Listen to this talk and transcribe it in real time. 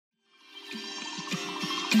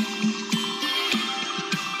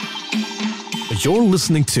You're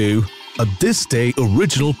listening to a This Day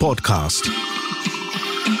original podcast.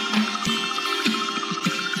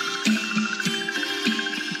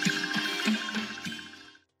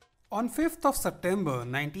 On 5th of September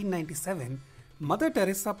 1997, Mother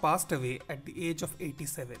Teresa passed away at the age of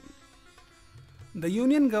 87. The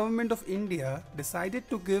Union Government of India decided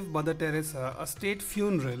to give Mother Teresa a state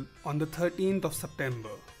funeral on the 13th of September.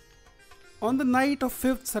 On the night of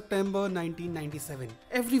 5th September 1997,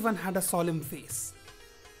 everyone had a solemn face.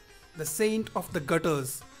 The saint of the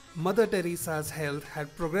gutters, Mother Teresa's health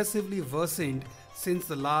had progressively worsened since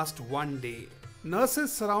the last one day.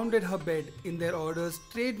 Nurses surrounded her bed in their orders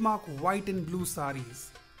trademark white and blue saris.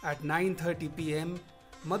 At 9:30 p.m.,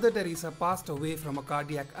 Mother Teresa passed away from a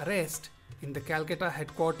cardiac arrest in the Calcutta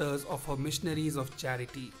headquarters of her Missionaries of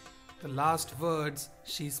Charity. The last words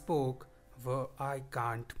she spoke were, "I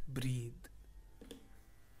can't breathe."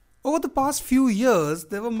 Over the past few years,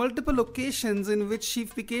 there were multiple occasions in which she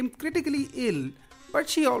became critically ill, but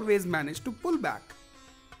she always managed to pull back.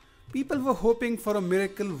 People were hoping for a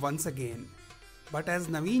miracle once again. But as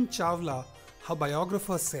Naveen Chawla, her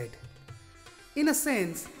biographer, said, in a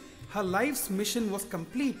sense, her life's mission was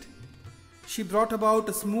complete. She brought about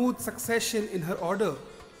a smooth succession in her order.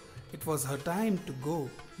 It was her time to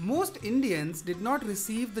go. Most Indians did not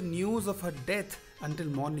receive the news of her death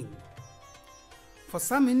until morning. For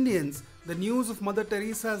some Indians, the news of Mother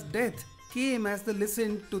Teresa's death came as they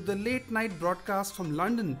listened to the late-night broadcast from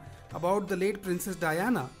London about the late Princess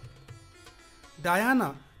Diana.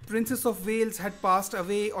 Diana, Princess of Wales, had passed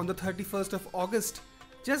away on the 31st of August,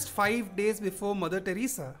 just 5 days before Mother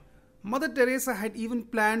Teresa. Mother Teresa had even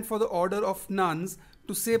planned for the order of nuns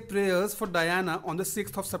to say prayers for Diana on the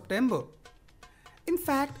 6th of September. In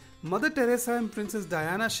fact, Mother Teresa and Princess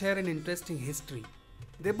Diana share an interesting history.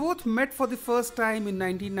 They both met for the first time in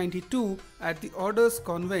 1992 at the Orders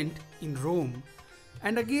Convent in Rome,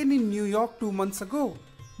 and again in New York 2 months ago.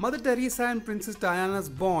 Mother Teresa and Princess Diana's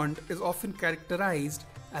bond is often characterized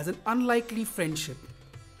as an unlikely friendship.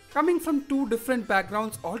 Coming from two different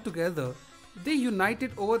backgrounds altogether, they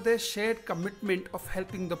united over their shared commitment of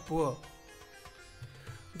helping the poor.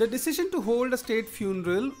 The decision to hold a state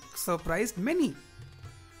funeral surprised many.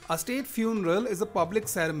 A state funeral is a public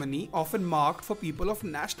ceremony often marked for people of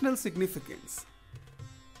national significance.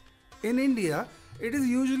 In India, it is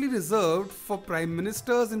usually reserved for prime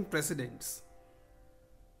ministers and presidents.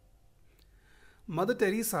 Mother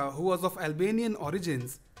Teresa, who was of Albanian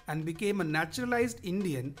origins and became a naturalized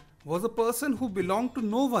Indian, was a person who belonged to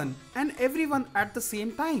no one and everyone at the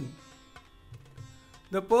same time.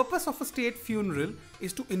 The purpose of a state funeral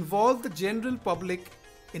is to involve the general public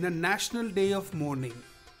in a national day of mourning.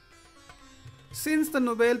 Since the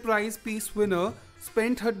Nobel Prize Peace winner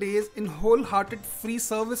spent her days in wholehearted free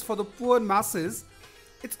service for the poor masses,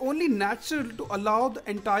 it's only natural to allow the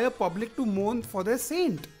entire public to mourn for their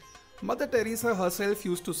saint. Mother Teresa herself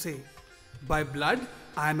used to say, "By blood,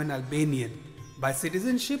 I am an Albanian. By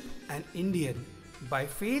citizenship, an Indian. By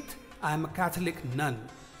faith, I am a Catholic nun.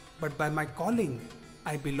 But by my calling,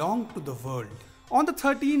 I belong to the world." On the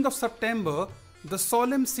 13th of September, the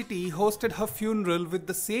solemn city hosted her funeral with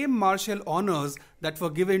the same martial honors that were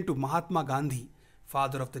given to Mahatma Gandhi,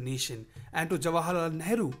 father of the nation, and to Jawaharlal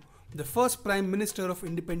Nehru, the first Prime Minister of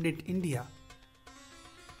independent India.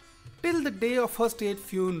 Till the day of her state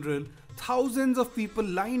funeral, thousands of people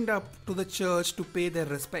lined up to the church to pay their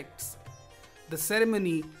respects. The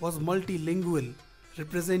ceremony was multilingual,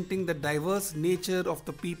 representing the diverse nature of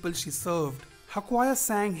the people she served. Her choir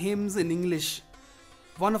sang hymns in English.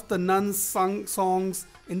 One of the nuns sung songs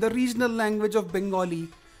in the regional language of Bengali,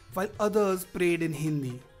 while others prayed in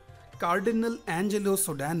Hindi. Cardinal Angelo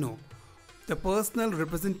Sodano, the personal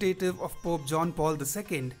representative of Pope John Paul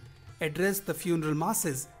II, addressed the funeral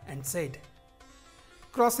masses and said,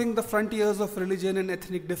 "Crossing the frontiers of religion and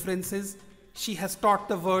ethnic differences, she has taught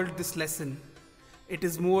the world this lesson. It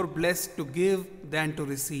is more blessed to give than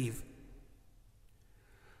to receive."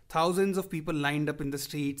 Thousands of people lined up in the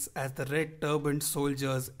streets as the red turbaned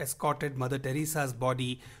soldiers escorted Mother Teresa's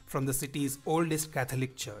body from the city's oldest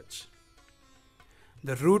Catholic church.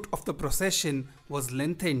 The route of the procession was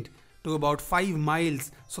lengthened to about 5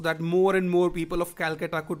 miles so that more and more people of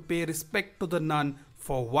Calcutta could pay respect to the nun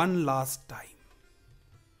for one last time.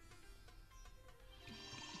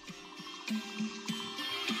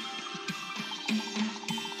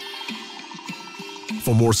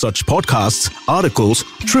 For more such podcasts, articles,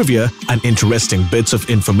 trivia, and interesting bits of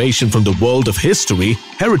information from the world of history,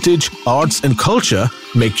 heritage, arts, and culture,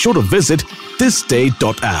 make sure to visit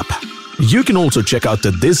thisday.app. You can also check out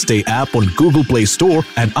the This Day app on Google Play Store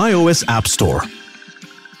and iOS App Store.